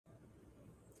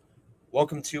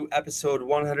Welcome to episode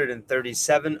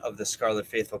 137 of the Scarlet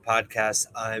Faithful podcast.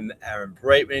 I'm Aaron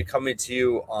Breitman coming to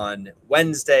you on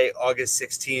Wednesday, August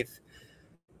 16th.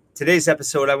 Today's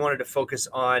episode, I wanted to focus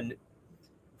on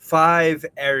 5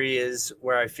 areas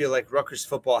where I feel like Rutgers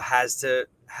football has to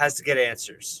get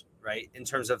answers, right? In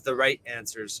terms of the right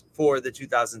answers for the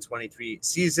 2023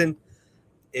 season.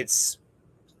 It's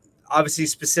obviously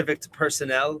specific to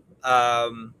personnel,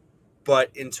 but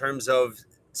in terms of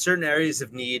certain areas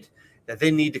of need that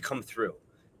they need to come through,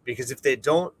 because if they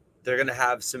don't, they're going to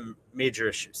have some major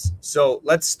issues. So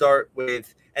let's start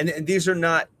with, and these are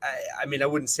not, I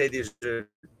wouldn't say these are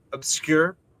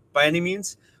obscure by any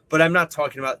means, but I'm not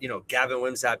talking about, Gavin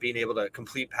Wimsatt being able to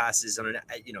complete passes on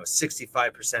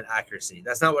 65% accuracy.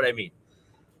 That's not what I mean.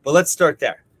 But let's start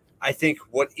there. I think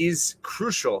what is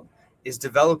crucial is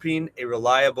developing a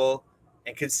reliable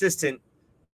and consistent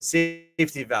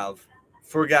safety valve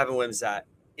for Gavin Wimsatt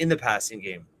in the passing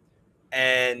game.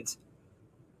 And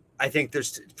I think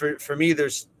there's, for me,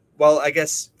 there's, I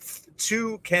guess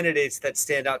 2 candidates that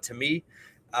stand out to me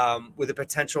with a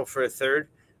potential for a third.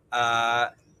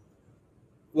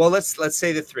 Let's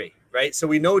say the 3, right? So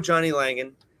we know Johnny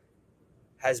Langan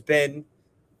has been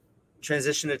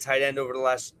transitioned to tight end over the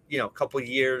last, couple of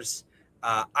years.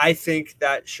 I think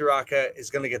that Shiraka is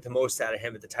going to get the most out of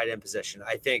him at the tight end position.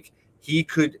 I think he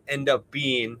could end up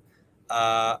being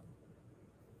a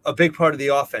big part of the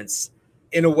offense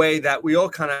in a way that we all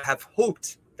kind of have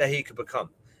hoped that he could become.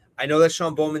 I know that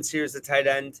Sean Bowman's here as the tight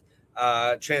end,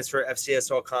 transfer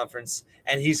FCS All-Conference,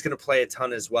 and he's going to play a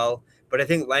ton as well. But I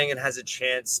think Langan has a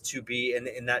chance to be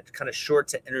in that kind of short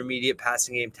to intermediate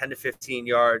passing game, 10 to 15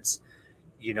 yards,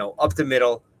 up the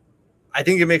middle. I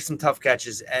think he makes some tough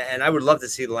catches, and I would love to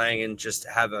see Langan just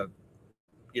have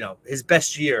his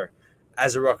best year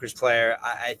as a Rutgers player.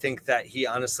 I think that he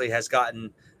honestly has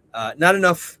gotten not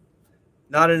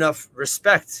enough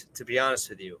respect, to be honest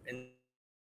with you, in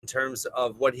terms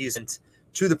of what he's into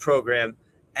to the program.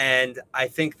 And I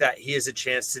think that he has a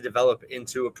chance to develop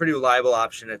into a pretty reliable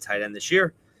option at tight end this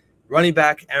year. Running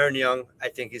back, Aaron Young, I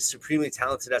think is supremely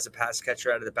talented as a pass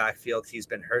catcher out of the backfield. He's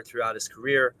been hurt throughout his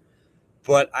career,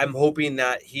 but I'm hoping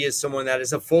that he is someone that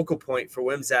is a focal point for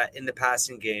Wimsatt in the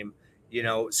passing game.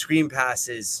 Screen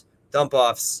passes, dump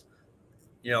offs,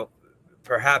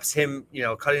 perhaps him,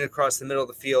 cutting across the middle of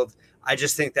the field. I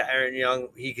just think that Aaron Young,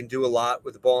 he can do a lot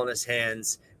with the ball in his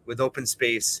hands, with open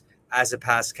space as a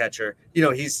pass catcher. He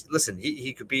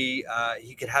could be,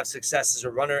 he could have success as a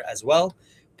runner as well.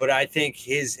 But I think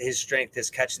his strength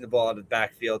is catching the ball out of the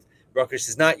backfield. Rutgers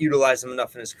has not utilized him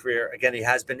enough in his career. Again, he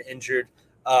has been injured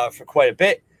for quite a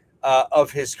bit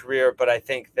of his career. But I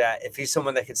think that if he's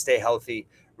someone that can stay healthy,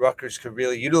 Rutgers could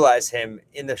really utilize him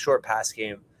in the short pass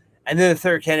game. And then the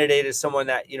third candidate is someone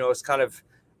that, is kind of,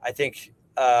 I think,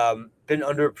 been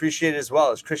underappreciated as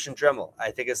well, as Christian Dremel.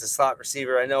 I think as a slot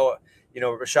receiver, I know,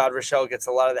 Rashad Rochelle gets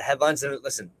a lot of the headlines. And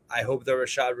listen, I hope that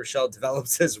Rashad Rochelle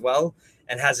develops as well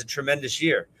and has a tremendous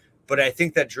year. But I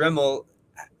think that Dremel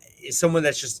is someone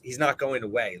that's just, he's not going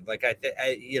away. Like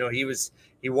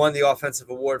he won the offensive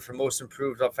award for most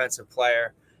improved offensive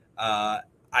player.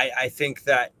 I think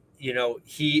that, he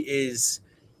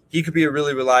could be a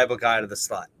really reliable guy to the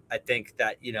slot. I think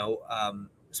that,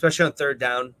 especially on third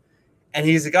down, and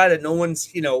he's a guy that no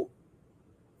one's,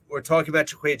 we're talking about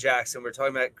Jaquay Jackson. We're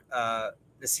talking about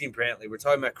Nassim Brantley. We're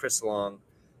talking about Chris Long.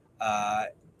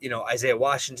 Isaiah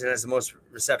Washington has the most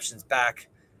receptions back.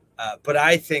 But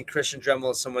I think Christian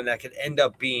Dremel is someone that could end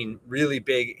up being really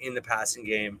big in the passing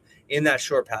game, in that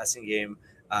short passing game.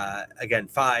 Again,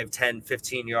 5, 10,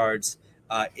 15 yards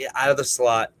out of the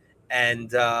slot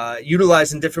and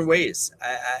utilized in different ways.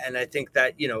 And I think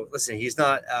that, he's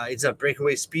not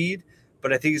breakaway speed,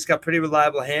 but I think he's got pretty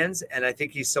reliable hands, and I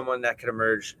think he's someone that could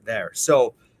emerge there.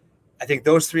 So I think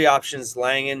those 3 options,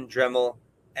 Langan, Dremel,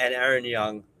 and Aaron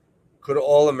Young, could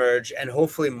all emerge, and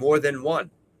hopefully more than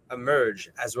one emerge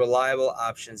as reliable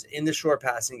options in the short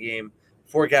passing game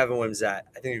for Gavin Wimsatt.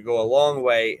 I think it would go a long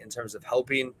way in terms of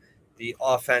helping the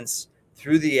offense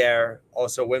through the air,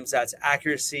 also Wimsatt's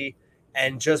accuracy,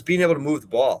 and just being able to move the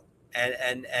ball. And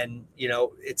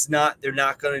it's not, they're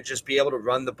not going to just be able to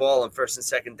run the ball on first and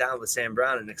second down with Sam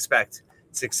Brown and expect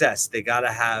success. They got to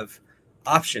have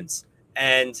options.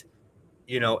 And,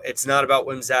 it's not about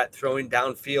Wimsatt throwing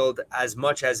downfield as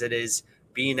much as it is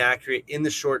being accurate in the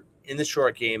short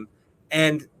game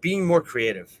and being more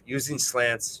creative, using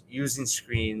slants, using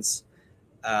screens,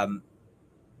 button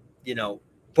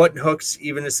hooks,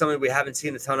 even is something we haven't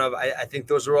seen a ton of. I think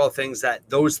those are all things that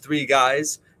those 3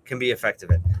 guys can be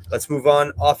effective in. Let's move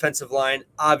on. Offensive line,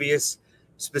 obvious,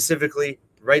 specifically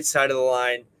right side of the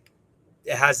line.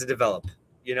 It has to develop.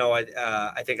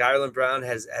 I think Ireland Brown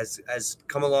has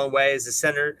come a long way as a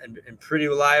center and pretty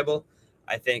reliable.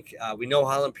 I think we know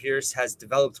Holland Pierce has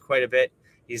developed quite a bit.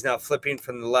 He's now flipping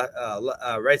from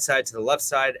the right side to the left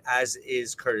side, as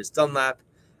is Curtis Dunlap,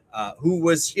 who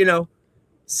was,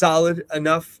 solid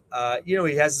enough. He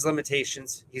has his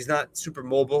limitations. He's not super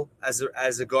mobile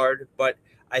as a guard, but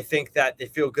I think that they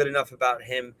feel good enough about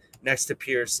him next to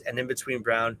Pierce and in between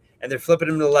Brown, and they're flipping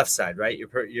him to the left side, right?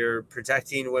 You're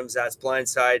protecting Wimsatt's blind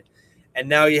side, and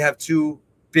now you have two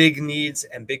big needs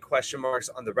and big question marks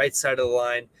on the right side of the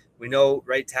line. We know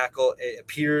right tackle, it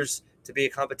appears to be a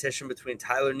competition between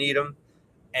Tyler Needham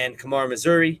and Kamar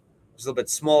Missouri, who's a little bit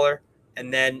smaller,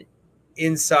 and then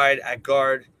inside at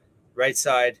guard, right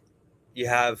side, you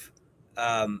have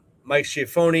Mike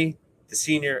Schiaffoni, the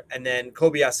senior, and then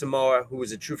Kobe Asamoah, who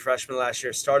was a true freshman last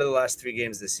year, started the last 3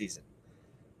 games this season.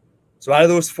 So out of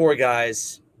those 4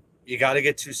 guys, you got to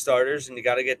get 2 starters, and you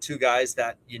got to get 2 guys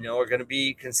that, are going to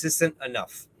be consistent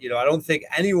enough. I don't think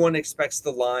anyone expects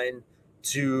the line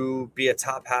to be a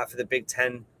top half of the Big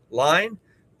Ten line,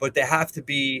 but they have to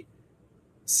be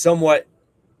somewhat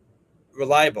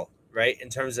reliable, right, in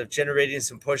terms of generating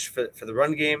some push for the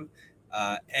run game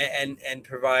and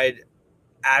provide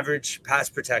average pass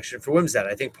protection for Wimsatt.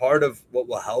 I think part of what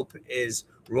will help is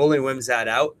rolling Wimsatt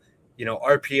out,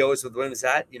 RPOs with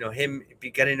Wimsatt, him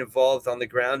be getting involved on the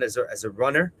ground as a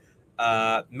runner,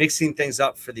 mixing things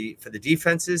up for the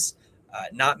defenses,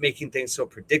 not making things so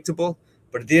predictable.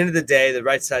 But at the end of the day, the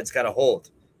right side's got to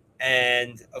hold.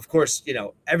 And of course,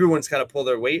 everyone's got to pull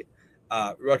their weight.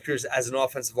 Rutgers as an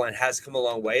offensive line has come a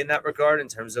long way in that regard in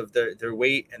terms of their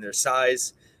weight and their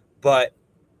size. But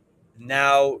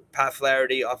now Pat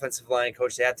Flaherty, offensive line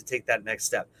coach, they have to take that next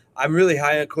step. I'm really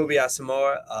high on Kobe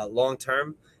Asamoah long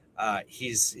term.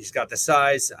 He's got the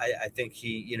size. I think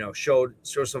he showed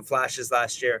some flashes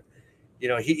last year.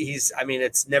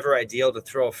 It's never ideal to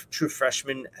throw a true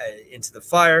freshman into the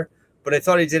fire, but I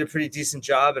thought he did a pretty decent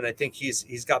job, and I think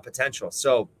he's got potential.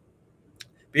 So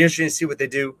be interesting to see what they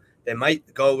do. They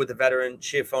might go with the veteran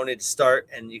Schiaffoni to start,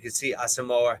 and you can see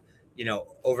Asamoah,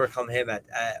 overcome him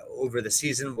over the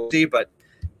season. We'll see, but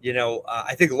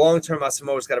I think long term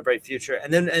Asamoah's got a bright future.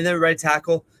 And then right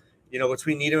tackle,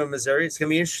 between Needham and Missouri, it's gonna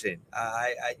be interesting.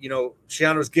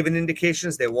 Shiano's given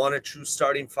indications they want a true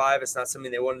starting 5. It's not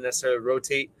something they want to necessarily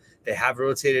rotate. They have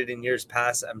rotated in years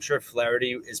past. I'm sure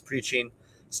Flaherty is preaching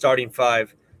starting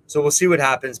 5. So we'll see what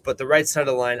happens. But the right side of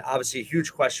the line, obviously a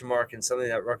huge question mark and something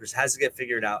that Rutgers has to get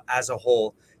figured out as a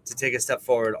whole to take a step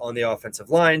forward on the offensive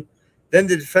line. Then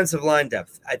the defensive line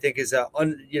depth, I think, is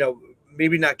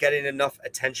maybe not getting enough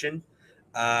attention.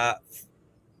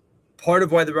 Part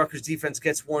of why the Rutgers defense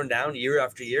gets worn down year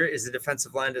after year is the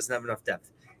defensive line doesn't have enough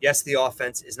depth. Yes, the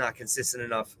offense is not consistent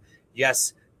enough.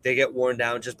 Yes, they get worn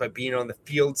down just by being on the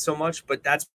field so much, but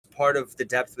that's part of the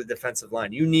depth of the defensive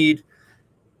line. You need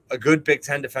a good Big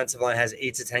Ten defensive line has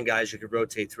 8 to 10 guys you could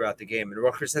rotate throughout the game, and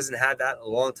Rutgers hasn't had that in a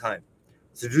long time.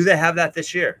 So do they have that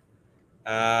this year?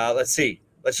 Let's see.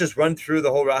 Let's just run through the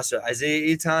whole roster. Isaiah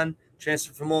Eaton,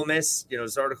 transferred from Ole Miss.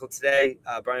 His article today,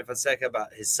 Brian Fonseca,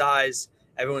 about his size.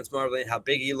 Everyone's marveling how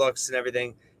big he looks and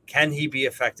everything. Can he be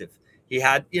effective?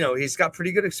 He's got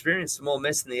pretty good experience from Ole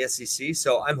Miss in the SEC,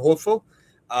 so I'm hopeful.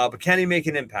 But can he make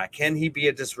an impact? Can he be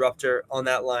a disruptor on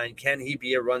that line? Can he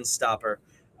be a run stopper?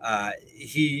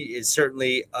 He is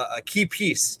certainly a key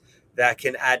piece that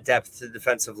can add depth to the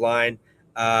defensive line.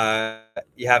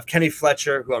 You have Kenny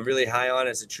Fletcher, who I'm really high on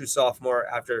as a true sophomore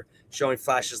after showing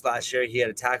flashes last year. He had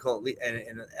a tackle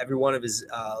in every one of his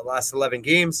last 11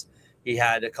 games. He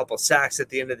had a couple sacks at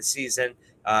the end of the season.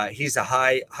 He's a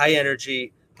high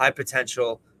energy, high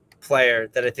potential player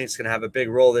that I think is going to have a big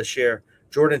role this year.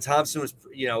 Jordan Thompson was,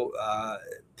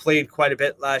 played quite a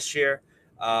bit last year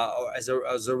as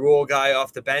a role guy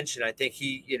off the bench, and I think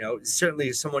he, certainly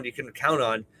is someone you can count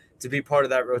on to be part of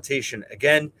that rotation.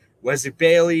 Again, Wesley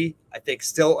Bailey, I think,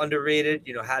 still underrated.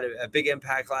 Had a big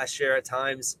impact last year at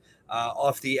times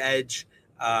off the edge.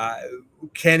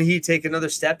 Can he take another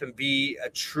step and be a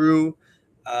true,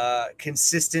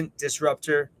 consistent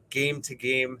disruptor game to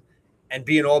game and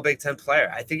be an all Big Ten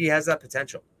player? I think he has that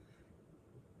potential.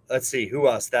 Let's see who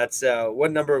else. That's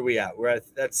what number are we at?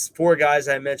 That's 4 guys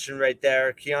I mentioned right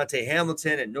there. Keontae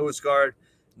Hamilton at nose guard,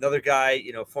 another guy,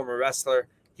 former wrestler.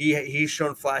 He's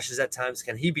shown flashes at times.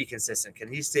 Can he be consistent?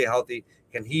 Can he stay healthy?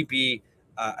 Can he be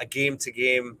a game to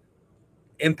game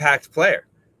impact player?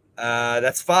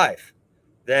 That's 5.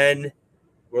 Then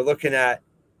we're looking at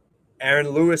Aaron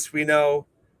Lewis. We know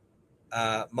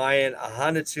Mayan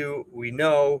Ahanatu. We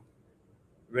know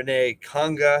Renee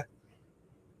Konga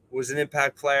was an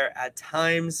impact player. At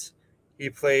times, he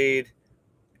played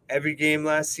every game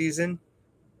last season.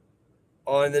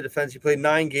 on the defense. He played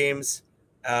 9 games,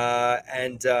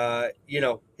 and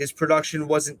his production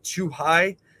wasn't too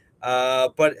high,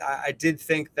 but I did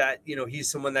think that he's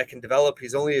someone that can develop.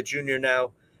 He's only a junior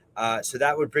now, so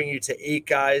that would bring you to 8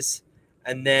 guys,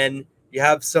 and then you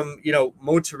have some.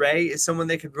 Motoray is someone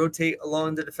they could rotate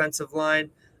along the defensive line.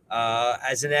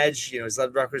 As an edge, he's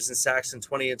led Rutgers in sacks in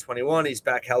 20 and 21. He's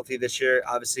back healthy this year.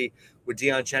 Obviously, with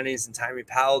Deion Jennings and Tyree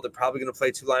Powell, they're probably going to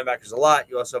play 2 linebackers a lot.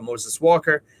 You also have Moses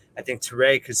Walker. I think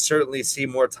Teray could certainly see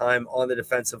more time on the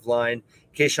defensive line.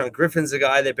 Kayshawn Griffin's a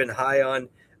guy they've been high on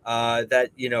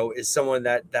that, is someone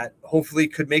that hopefully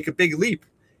could make a big leap.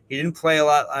 He didn't play a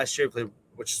lot last year. He played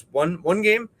just one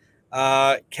game.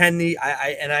 Can he?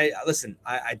 Listen,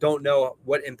 I don't know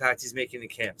what impact he's making in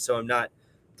camp, so I'm not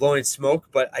blowing smoke,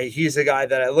 but he's a guy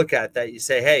that I look at that you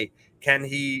say, hey, can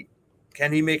he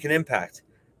make an impact?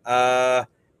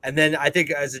 And then I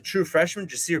think as a true freshman,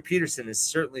 Jasir Peterson is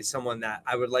certainly someone that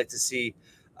I would like to see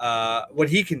what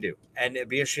he can do, and it'd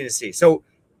be interesting to see. So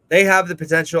they have the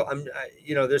potential.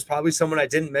 There's probably someone I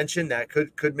didn't mention that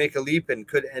could make a leap and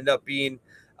could end up being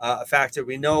a factor.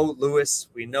 We know Lewis,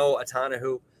 we know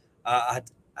Atanahu,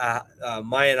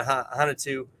 Maya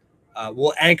Hanatu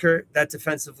will anchor that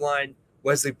defensive line.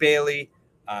 Wesley Bailey,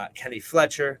 Kenny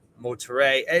Fletcher,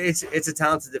 Motoray. It's a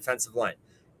talented defensive line.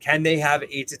 Can they have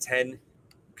 8 to 10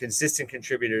 consistent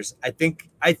contributors? I think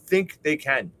they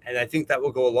can, and I think that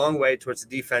will go a long way towards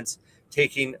the defense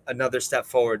taking another step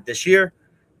forward this year.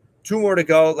 2 more to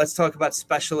go. Let's talk about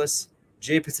specialists.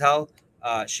 Jay Patel,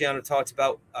 Shiano talked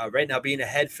about right now being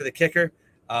ahead for the kicker.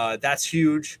 That's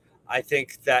huge. I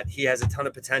think that he has a ton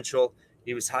of potential.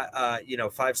 He was,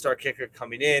 5-star kicker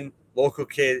coming in. Local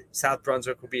kid, South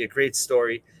Brunswick will be a great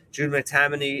story. Jude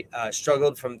McTamaney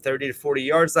struggled from 30 to 40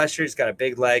 yards last year. He's got a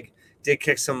big leg, did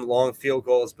kick some long field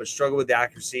goals, but struggled with the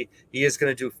accuracy. He is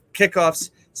going to do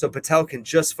kickoffs, so Patel can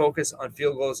just focus on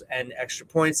field goals and extra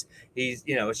points. He's,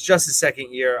 it's just his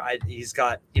second year. He's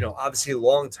got, obviously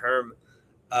long-term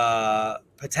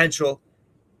potential,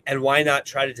 and why not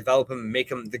try to develop him and make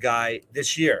him the guy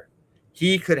this year?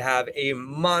 He could have a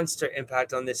monster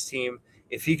impact on this team.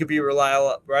 If he could be a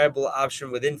reliable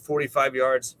option within 45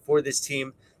 yards for this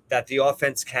team, that the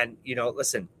offense can,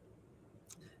 listen,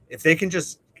 if they can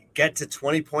just get to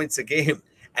 20 points a game,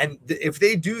 and if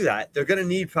they do that, they're going to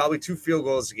need probably 2 field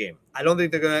goals a game. I don't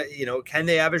think they're going to, can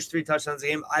they average 3 touchdowns a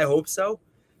game? I hope so.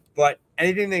 But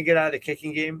anything they get out of the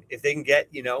kicking game, if they can get,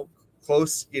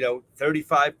 close,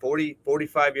 35, 40,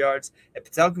 45 yards, if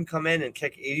Patel can come in and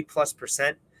kick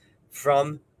 80+%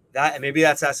 from that, and maybe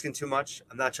that's asking too much.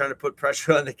 I'm not trying to put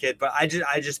pressure on the kid, but I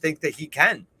just think that he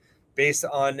can, based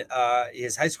on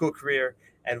his high school career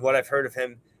and what I've heard of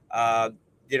him.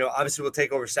 Obviously we'll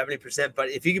take over 70%, but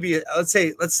if he could be, let's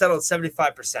settle at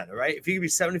 75%. All right. If he could be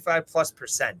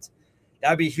 75+%,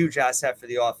 that'd be a huge asset for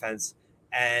the offense.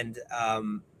 And,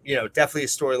 definitely a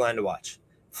storyline to watch.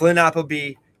 Flynn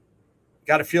Appleby,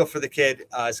 got a feel for the kid.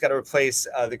 He's got to replace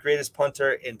the greatest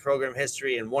punter in program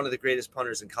history and one of the greatest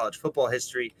punters in college football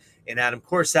history in Adam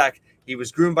Korsak. He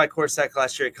was groomed by Korsak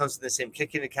last year. He comes from the same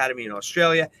kicking academy in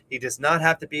Australia. He does not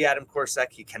have to be Adam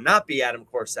Korsak. He cannot be Adam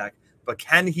Korsak, but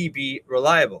can he be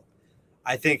reliable?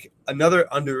 I think another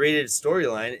underrated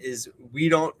storyline is we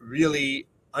don't really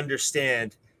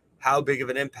understand how big of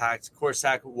an impact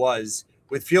Korsak was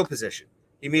with field position.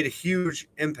 He made a huge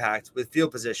impact with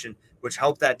field position, which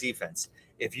helped that defense.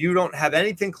 If you don't have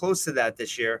anything close to that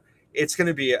this year, it's going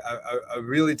to be a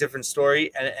really different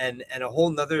story and a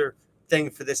whole nother thing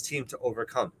for this team to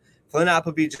overcome. Flynn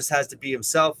Appleby just has to be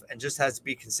himself and just has to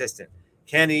be consistent.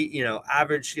 Can he,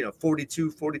 average,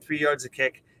 42, 43 yards a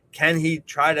kick? Can he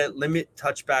try to limit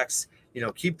touchbacks,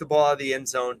 keep the ball out of the end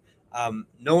zone?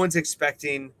 No one's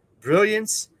expecting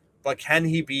brilliance, but can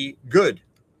he be good?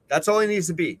 That's all he needs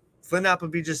to be. Flynn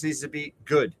Appleby just needs to be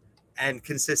good and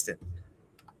consistent.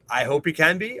 I hope he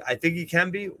can be. I think he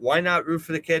can be. Why not root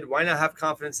for the kid? Why not have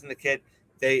confidence in the kid?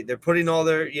 They're putting all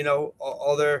their,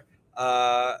 all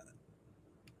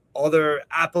their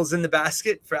apples in the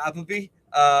basket for Appleby.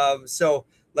 So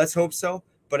let's hope so.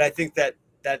 But I think that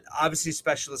obviously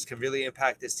specialists can really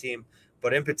impact this team.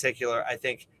 But in particular, I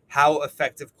think how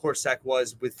effective Korsak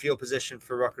was with field position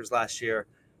for Rutgers last year,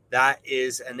 that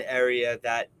is an area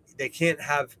that they can't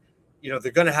have,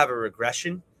 they're going to have a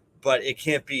regression, but it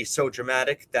can't be so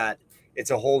dramatic that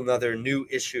it's a whole nother new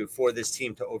issue for this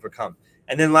team to overcome.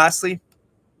 And then lastly,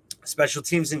 special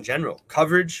teams in general.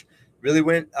 Coverage really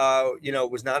went,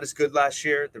 was not as good last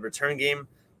year. The return game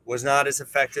was not as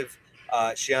effective.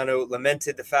 Shiano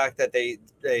lamented the fact that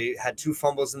they had 2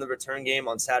 fumbles in the return game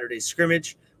on Saturday's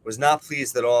scrimmage, was not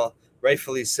pleased at all,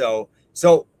 rightfully so.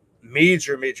 So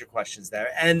major questions there.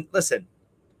 And listen,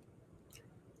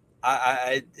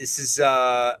 This is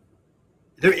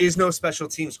there is no special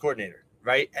teams coordinator,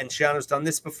 right? And Shiano's done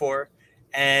this before,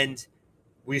 and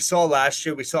we saw last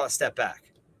year, we saw a step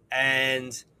back,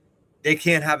 and they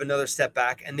can't have another step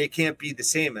back, and they can't be the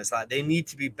same as that. They need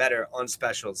to be better on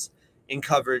specials, in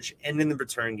coverage, and in the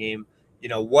return game.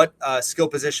 What skill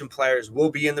position players will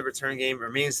be in the return game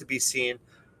remains to be seen.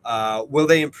 Will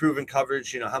they improve in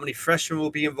coverage? How many freshmen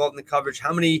will be involved in the coverage?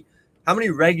 How many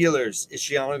regulars is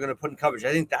Shiano going to put in coverage?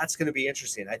 I think that's going to be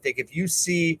interesting. I think if you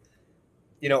see,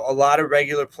 a lot of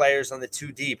regular players on the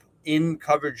two deep in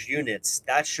coverage units,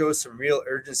 that shows some real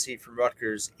urgency from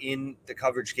Rutgers in the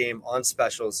coverage game on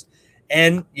specials.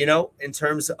 And, in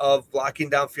terms of blocking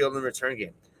downfield in the return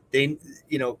game, they,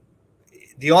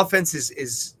 the offense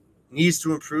is needs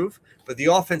to improve, but the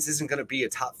offense isn't going to be a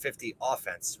top 50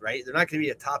 offense, right? They're not going to be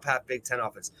a top half Big Ten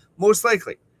offense, most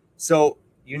likely. So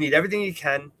you need everything you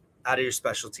can out of your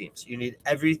special teams. You need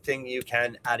everything you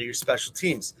can out of your special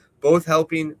teams, both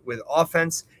helping with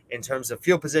offense in terms of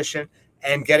field position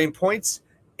and getting points,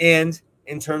 and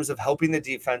in terms of helping the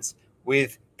defense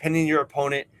with pinning your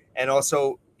opponent and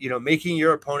also, making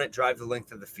your opponent drive the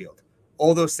length of the field.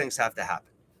 All those things have to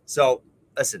happen. So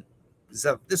listen,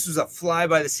 this was a fly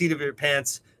by the seat of your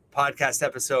pants podcast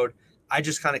episode. I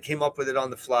just kind of came up with it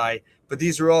on the fly, but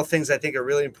these are all things I think are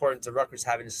really important to Rutgers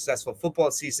having a successful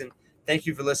football season. Thank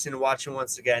you for listening and watching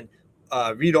once again.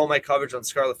 Read all my coverage on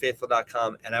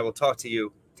scarletfaithful.com, and I will talk to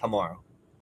you tomorrow.